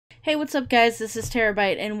Hey, what's up guys? This is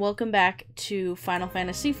Terabyte and welcome back to Final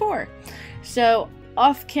Fantasy IV. So,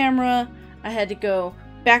 off camera, I had to go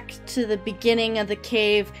back to the beginning of the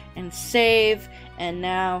cave and save, and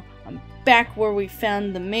now I'm back where we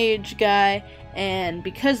found the mage guy, and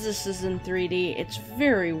because this is in 3D, it's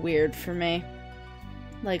very weird for me.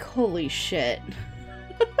 Like, holy shit.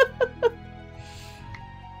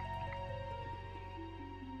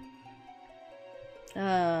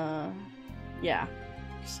 Yeah.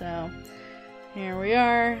 So, here we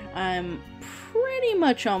are. I'm pretty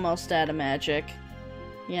much almost out of magic.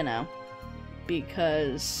 You know,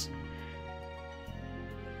 because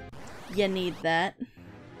you need that.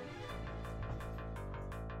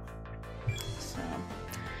 So,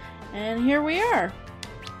 and here we are.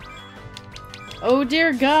 Oh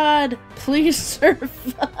dear God, please survive.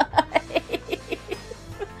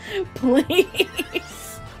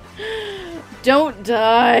 Please. Don't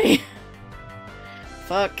die.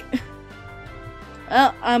 Fuck.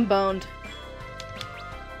 Oh, I'm boned.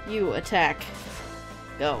 You attack.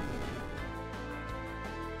 Go.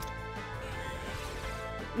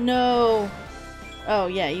 No. Oh,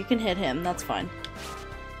 yeah, you can hit him. That's fine.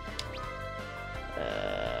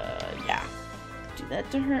 Yeah. Do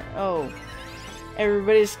that to her. Oh.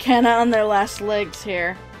 Everybody's kinda on their last legs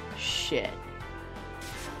here. Shit.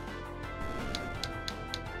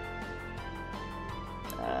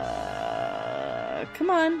 Come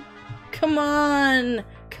on. Come on!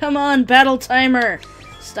 Come on, battle timer!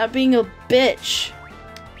 Stop being a bitch!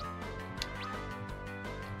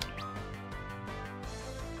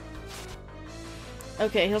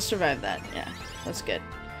 Okay, he'll survive that. Yeah, that's good.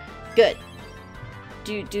 Good.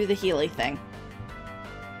 Do the Healy thing.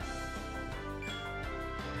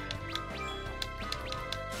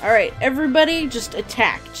 Alright, everybody just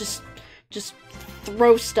attack. Just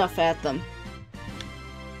throw stuff at them.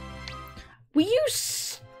 Will you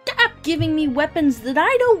stop giving me weapons that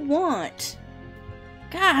I don't want?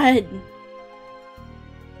 God.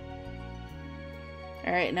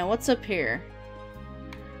 Alright, now what's up here?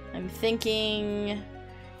 I'm thinking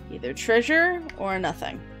either treasure or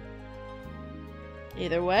nothing.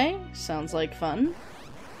 Either way, sounds like fun.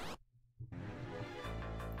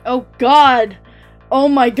 Oh God! Oh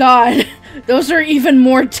my God! Those are even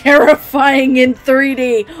more terrifying in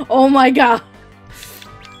 3D! Oh my God!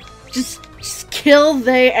 Just kill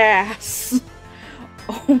they ass.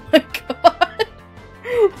 Oh my God.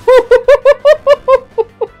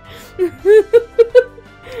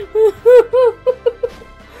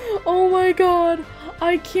 Oh my God.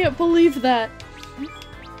 I can't believe that.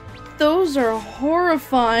 Those are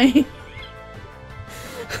horrifying.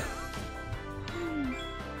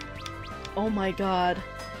 Oh my God.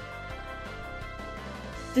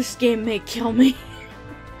 This game may kill me.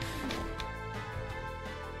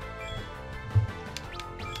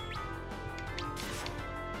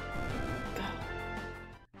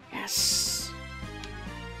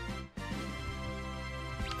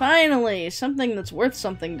 Finally! Something that's worth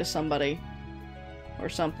something to somebody. Or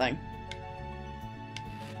something.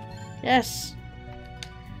 Yes!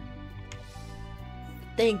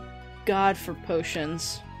 Thank God for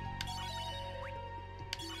potions.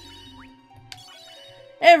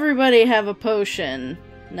 Everybody have a potion!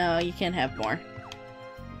 No, you can't have more.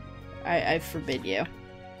 I forbid you.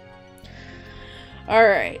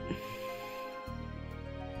 Alright.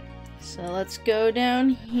 So let's go down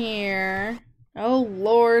here. Oh,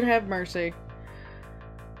 Lord, have mercy.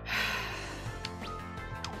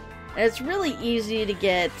 It's really easy to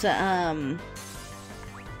get,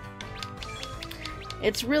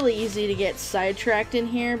 it's really easy to get sidetracked in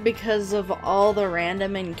here because of all the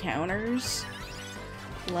random encounters.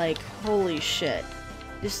 Like, holy shit.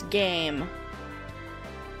 This game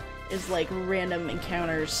is like random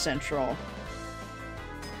encounters central.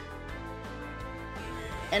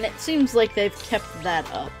 And it seems like they've kept that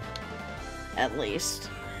up. At least.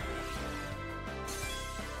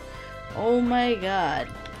 Oh my God.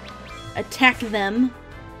 Attack them.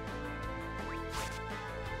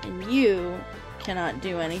 And you cannot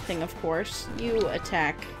do anything, of course. You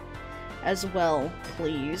attack as well,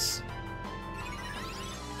 please.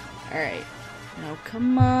 Alright. Now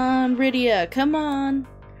come on, Rydia, come on!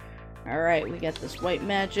 Alright, we got this white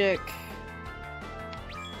magic.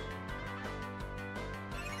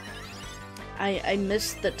 I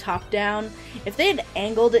missed the top down. If they had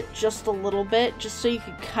angled it just a little bit, just so you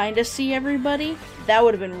could kind of see everybody, that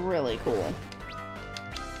would have been really cool.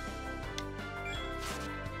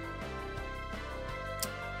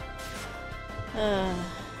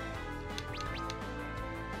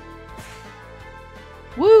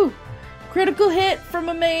 Woo! Critical hit from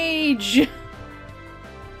a mage!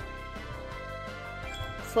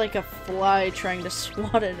 It's like a fly trying to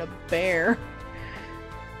swat at a bear.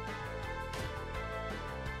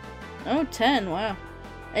 Oh, 10, wow.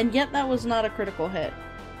 And yet that was not a critical hit.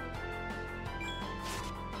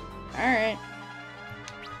 Alright.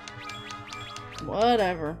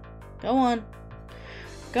 Whatever. Go on.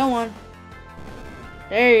 Go on.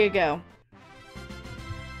 There you go.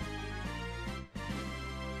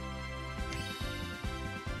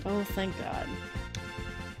 Oh, thank God.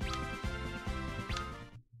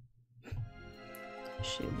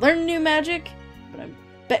 She learned new magic, but I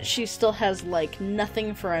bet she still has, like,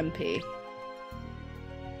 nothing for MP.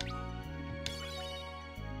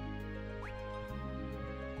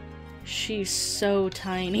 She's so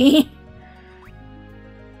tiny.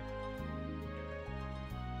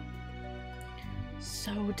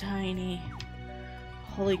 So tiny.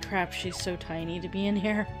 Holy crap, she's so tiny to be in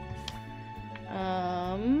here.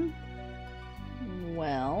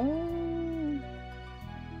 Well...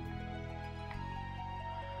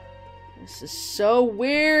 This is so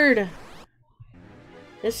weird!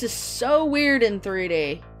 This is so weird in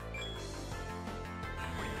 3D.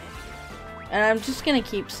 And I'm just gonna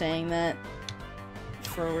keep saying that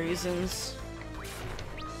for reasons.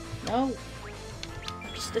 No.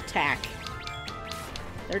 Just attack.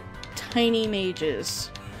 They're tiny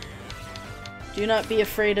mages. Do not be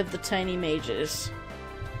afraid of the tiny mages.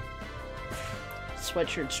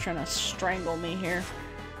 Sweatshirt's trying to strangle me here.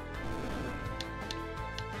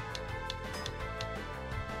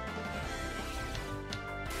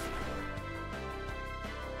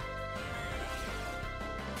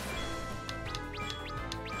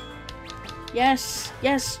 Yes,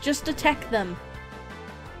 yes, just attack them.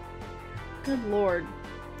 Good lord.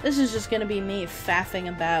 This is just gonna be me faffing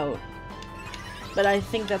about. But I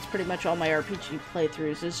think that's pretty much all my RPG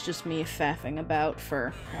playthroughs, is just me faffing about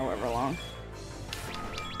for however long.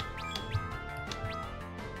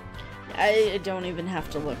 I don't even have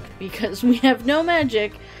to look, because we have no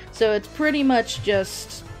magic, so it's pretty much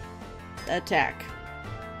just attack.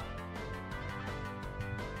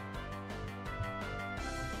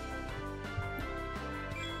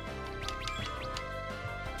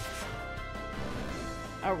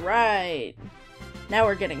 Alright. Now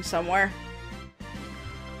we're getting somewhere.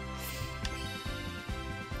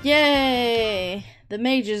 Yay! The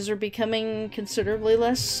mages are becoming considerably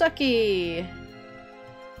less sucky.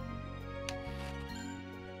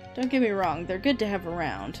 Don't get me wrong, they're good to have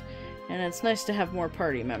around. And it's nice to have more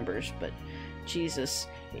party members, but Jesus,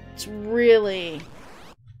 it's really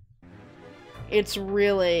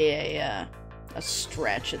a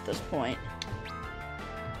stretch at this point.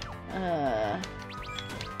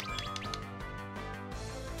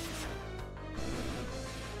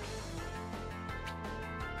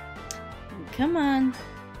 Come on.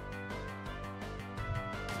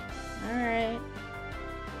 Alright.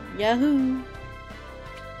 Yahoo!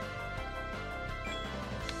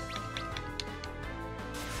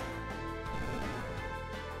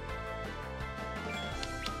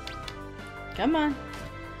 Come on.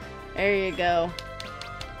 There you go.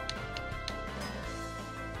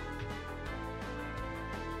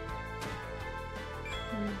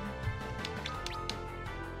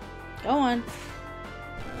 Go on.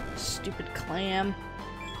 Stupid clam.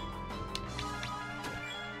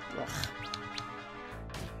 Ugh.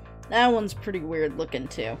 That one's pretty weird looking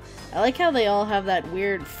too. I like how they all have that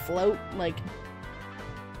weird float, like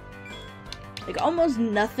almost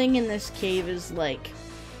nothing in this cave is like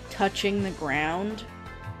touching the ground.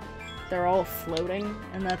 They're all floating,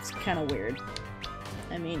 and that's kind of weird.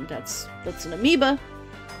 I mean, that's an amoeba.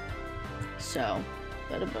 So,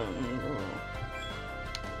 bada boom.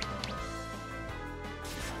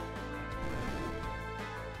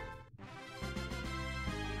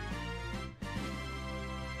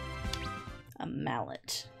 A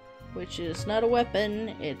mallet, which is not a weapon,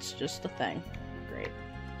 it's just a thing. Great.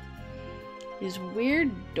 These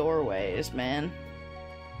weird doorways, man.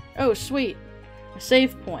 Oh, sweet. A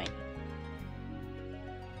save point.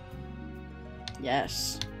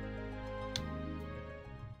 Yes.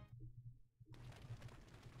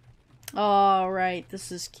 Alright,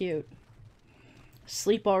 this is cute.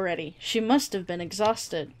 Sleep already. She must have been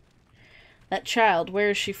exhausted. That child,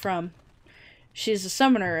 where is she from? She is a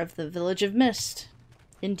summoner of the Village of Mist.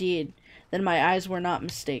 Indeed, then my eyes were not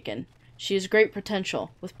mistaken. She has great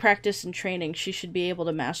potential. With practice and training, she should be able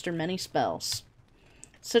to master many spells.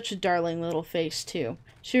 Such a darling little face, too.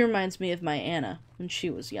 She reminds me of my Anna, when she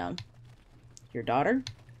was young. Your daughter?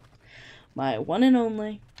 My one and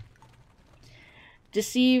only.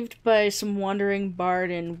 Deceived by some wandering bard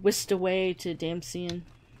and whisked away to Damcyan.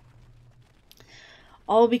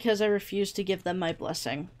 All because I refused to give them my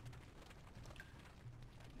blessing.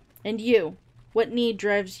 And you, what need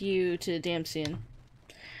drives you to Damcyan?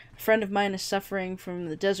 A friend of mine is suffering from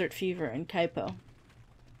the desert fever in Kaipo.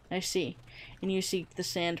 I see. And you seek the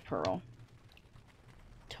sand pearl.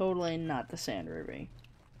 Totally not the sand ruby.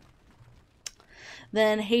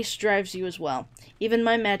 Then haste drives you as well. Even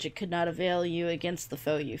my magic could not avail you against the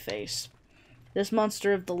foe you face. This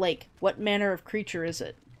monster of the lake, what manner of creature is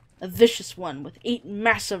it? A vicious one with 8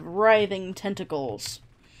 massive, writhing tentacles.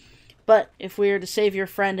 But if we are to save your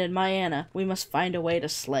friend and Maiana, we must find a way to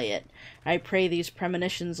slay it. I pray these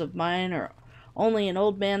premonitions of mine are only an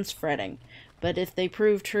old man's fretting, but if they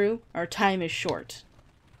prove true, our time is short.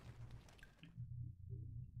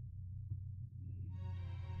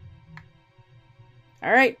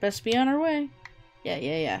 Alright, best be on our way.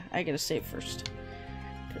 Yeah. I gotta save first.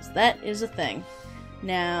 Because that is a thing.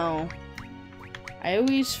 Now, I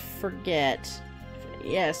always forget.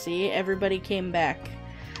 Yeah, see, everybody came back.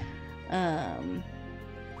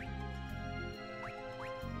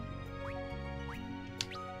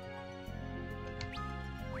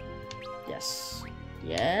 Yes.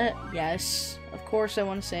 Yes. Of course I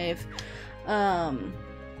want to save.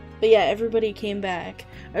 But yeah, everybody came back.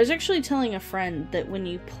 I was actually telling a friend that when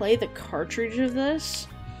you play the cartridge of this,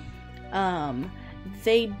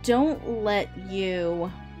 they don't let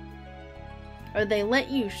you, or they let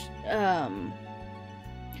you,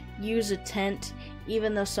 use a tent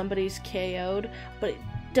even though somebody's KO'd, but it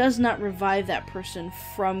does not revive that person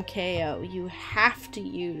from KO. You have to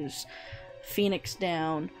use Phoenix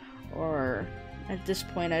Down, or at this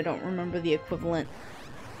point I don't remember the equivalent.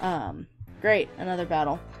 Great, another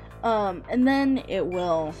battle. And then it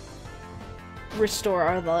will restore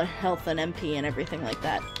all the health and MP and everything like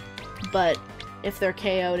that. But if they're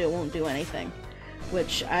KO'd, it won't do anything,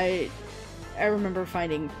 which I remember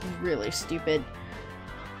finding really stupid.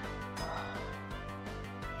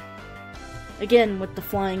 Again, with the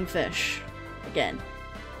flying fish. Again.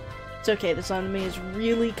 It's okay, this enemy is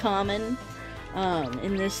really common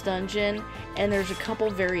in this dungeon, and there's a couple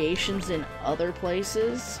variations in other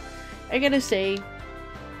places. I gotta say,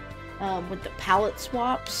 with the palette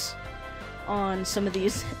swaps on some of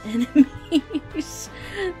these enemies,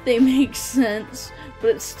 they make sense, but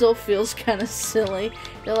it still feels kind of silly.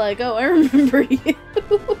 You're like, oh, I remember you.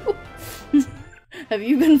 Have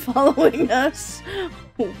you been following us?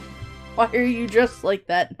 Why are you dressed like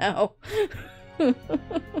that now?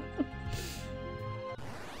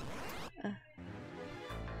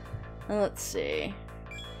 Let's see.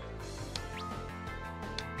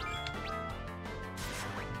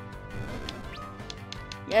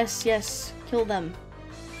 Yes, kill them.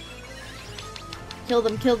 Kill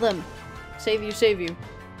them. Save you.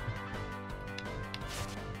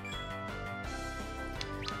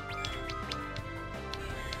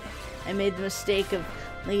 I made the mistake of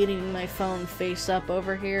leaving my phone face up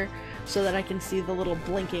over here so that I can see the little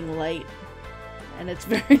blinking light, and it's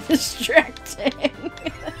very distracting.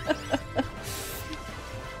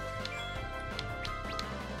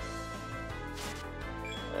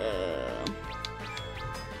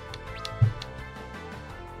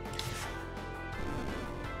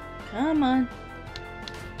 Come on.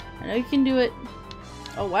 I know you can do it.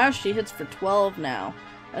 Oh wow, she hits for 12 now.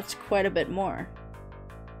 That's quite a bit more.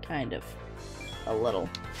 Kind of. A little.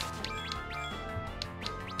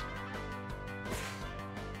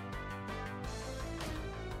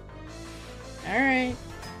 Alright.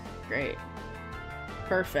 Great.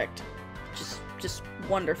 Perfect. Just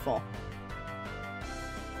wonderful.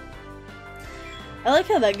 I like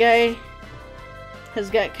how that guy has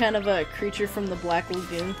got kind of a creature from the Black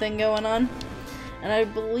Lagoon thing going on. And I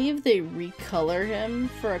believe they recolor him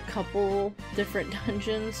for a couple different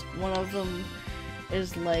dungeons. One of them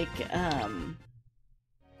is like, and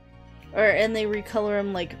they recolor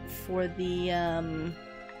him like for the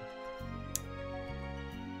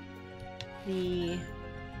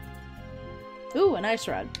ooh, an ice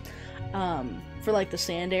rod. For like the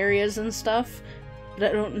sand areas and stuff.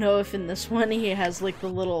 But I don't know if in this one he has like the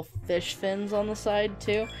little fish fins on the side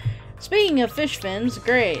too. Speaking of fish fins,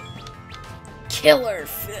 great. Killer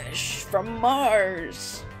fish from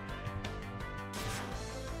Mars.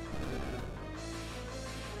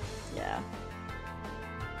 Yeah.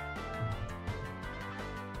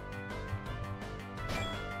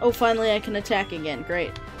 Oh, finally I can attack again.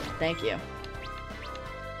 Great. Thank you.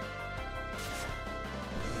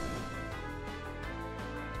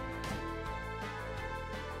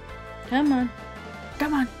 Come on.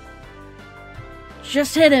 Come on.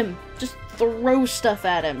 Just hit him. Just throw stuff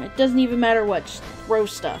at him. It doesn't even matter what. Just throw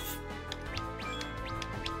stuff.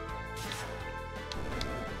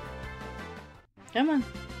 Come on.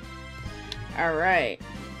 Alright.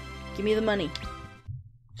 Give me the money.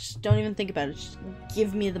 Just don't even think about it. Just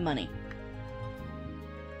give me the money.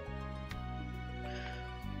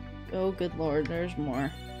 Oh, good lord, there's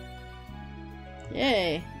more.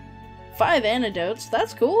 Yay. 5 antidotes,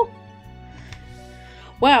 that's cool.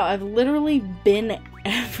 Wow, I've literally been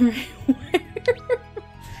everywhere.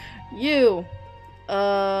 You.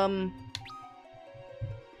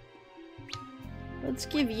 Let's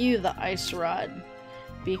give you the ice rod.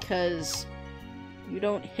 Because you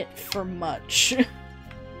don't hit for much.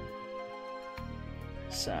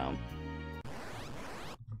 So.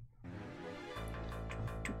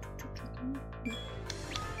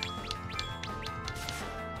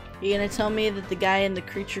 You gonna tell me that the guy in the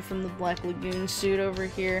Creature from the Black Lagoon suit over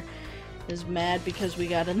here is mad because we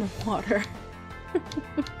got in the water?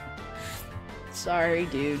 Sorry,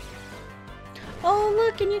 dude. Oh,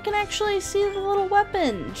 look, and you can actually see the little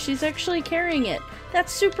weapon. She's actually carrying it.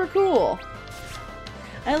 That's super cool.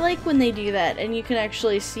 I like when they do that, and you can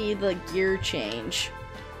actually see the gear change.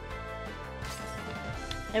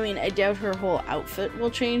 I mean, I doubt her whole outfit will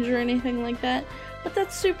change or anything like that, but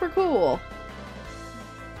that's super cool.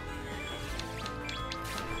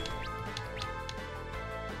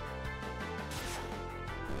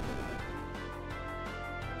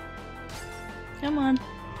 Come on.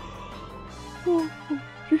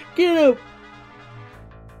 Just get him!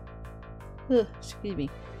 Ugh, excuse me.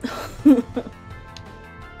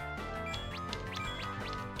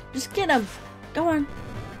 Just get him! Go on!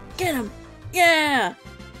 Get him! Yeah!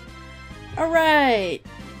 Alright!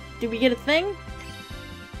 Did we get a thing?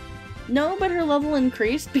 No, but her level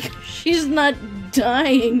increased because she's not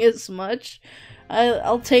dying as much.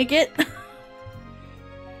 I'll take it.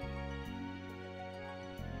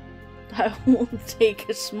 I will take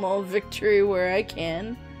a small victory where I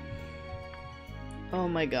can. Oh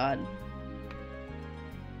my god.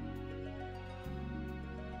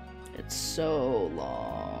 It's so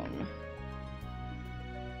long.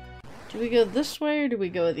 Do we go this way or do we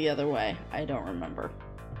go the other way? I don't remember.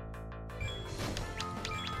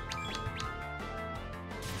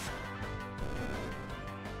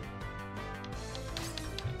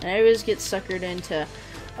 And I always get suckered into,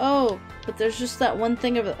 oh, but there's just that one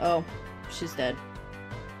thing of, oh, she's dead.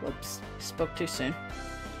 Whoops, spoke too soon.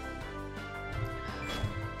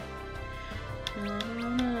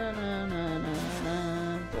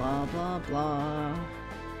 Blah blah blah.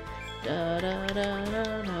 Da da da da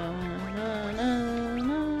da da.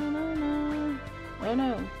 Oh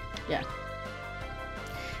no. Yeah.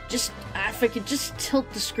 Just if I could just tilt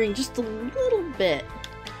the screen just a little bit,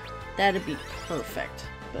 that'd be perfect.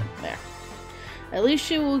 But there. At least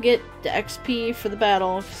you will get the XP for the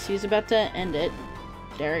battle, because he's about to end it.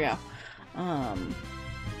 There we go.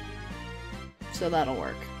 So that'll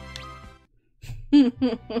work.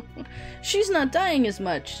 She's not dying as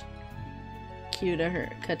much. Cue to her,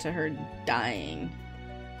 cut to her dying.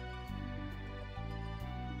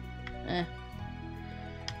 I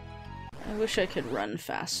wish I could run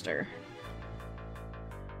faster.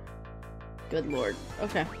 Good lord.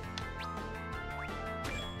 Okay.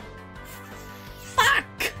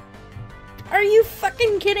 Are you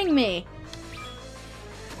fucking kidding me?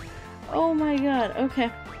 Oh my god,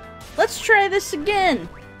 okay. Let's try this again!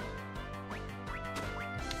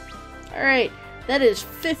 Alright, that is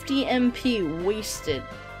 50 MP wasted.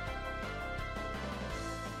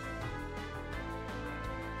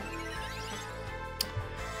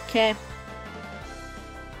 Okay.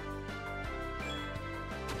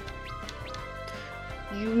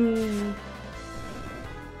 You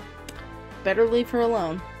better leave her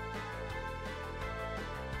alone.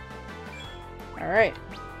 Alright.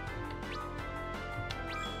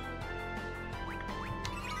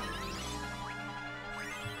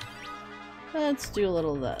 Let's do a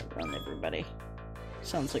little of that on everybody.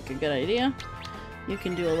 Sounds like a good idea. You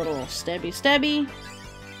can do a little stabby stabby.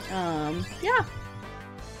 Yeah.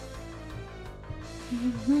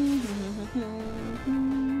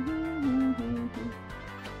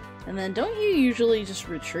 And then don't you usually just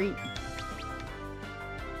retreat?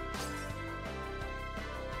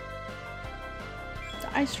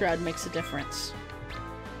 The ice rod makes a difference.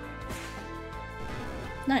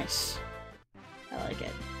 Nice. I like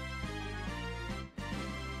it.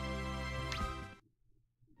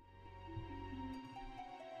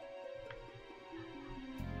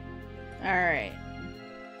 Alright.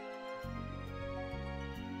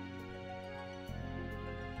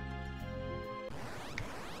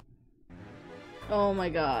 Oh my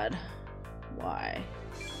god. Why?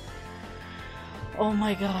 Oh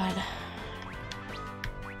my god.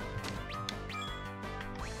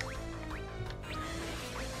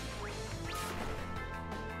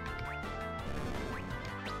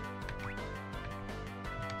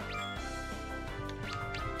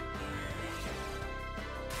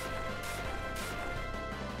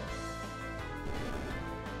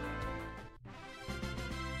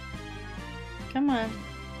 Come on.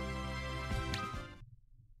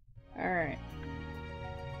 Alright.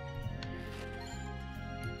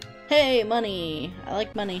 Hey, money! I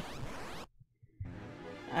like money.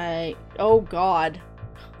 Oh god.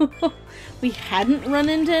 We hadn't run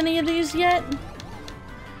into any of these yet?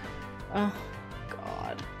 Oh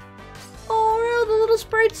god. Oh no, the little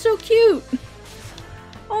sprite's so cute!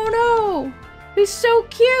 Oh no! He's so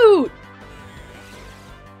cute!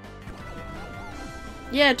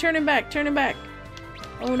 Yeah, turn him back, turn him back.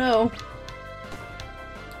 Oh no.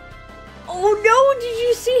 Oh no, did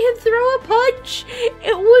you see him throw a punch?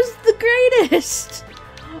 It was the greatest!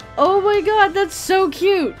 Oh my god, that's so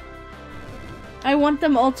cute! I want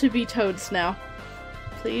them all to be Toads now.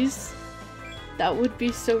 Please? That would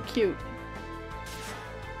be so cute.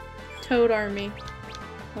 Toad army.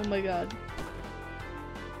 Oh my god.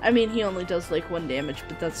 I mean, he only does like 1 damage,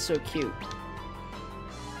 but that's so cute.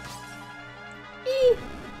 Eee.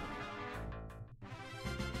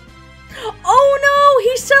 Oh no!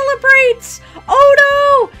 He celebrates!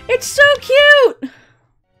 Oh no! It's so cute!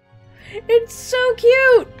 It's so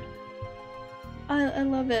cute! I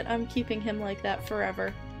love it. I'm keeping him like that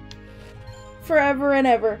forever. Forever and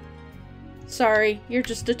ever. Sorry, you're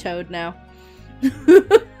just a toad now.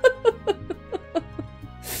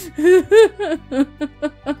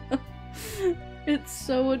 It's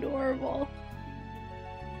so adorable.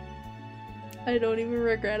 I don't even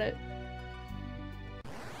regret it.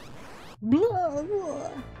 Blah,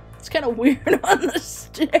 blah. It's kind of weird on the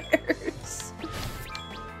stairs.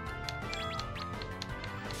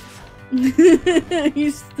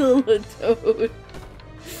 He's still a toad.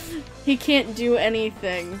 He can't do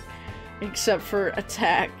anything except for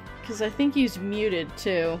attack, because I think he's muted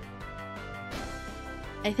too.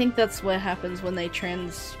 I think that's what happens when they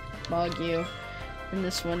transmog you. And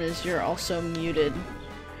this one is you're also muted,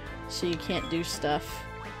 so you can't do stuff.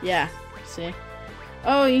 Yeah, see?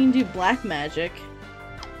 Oh, you can do black magic.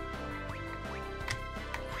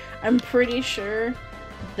 I'm pretty sure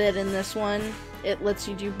that in this one, it lets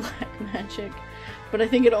you do black magic, but I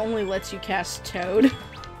think it only lets you cast Toad.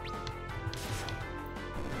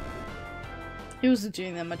 He wasn't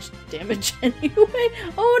doing that much damage anyway.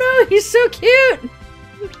 Oh no, he's so cute!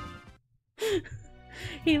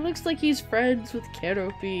 He looks like he's friends with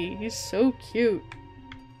Keroppi. He's so cute.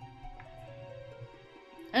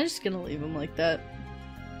 I'm just gonna leave him like that.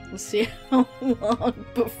 We'll see how long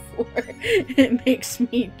before it makes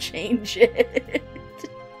me change it.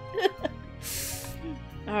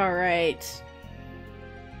 Alright.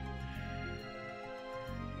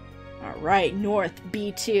 Alright, North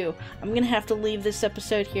B2. I'm gonna have to leave this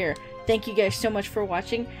episode here. Thank you guys so much for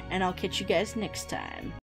watching, and I'll catch you guys next time.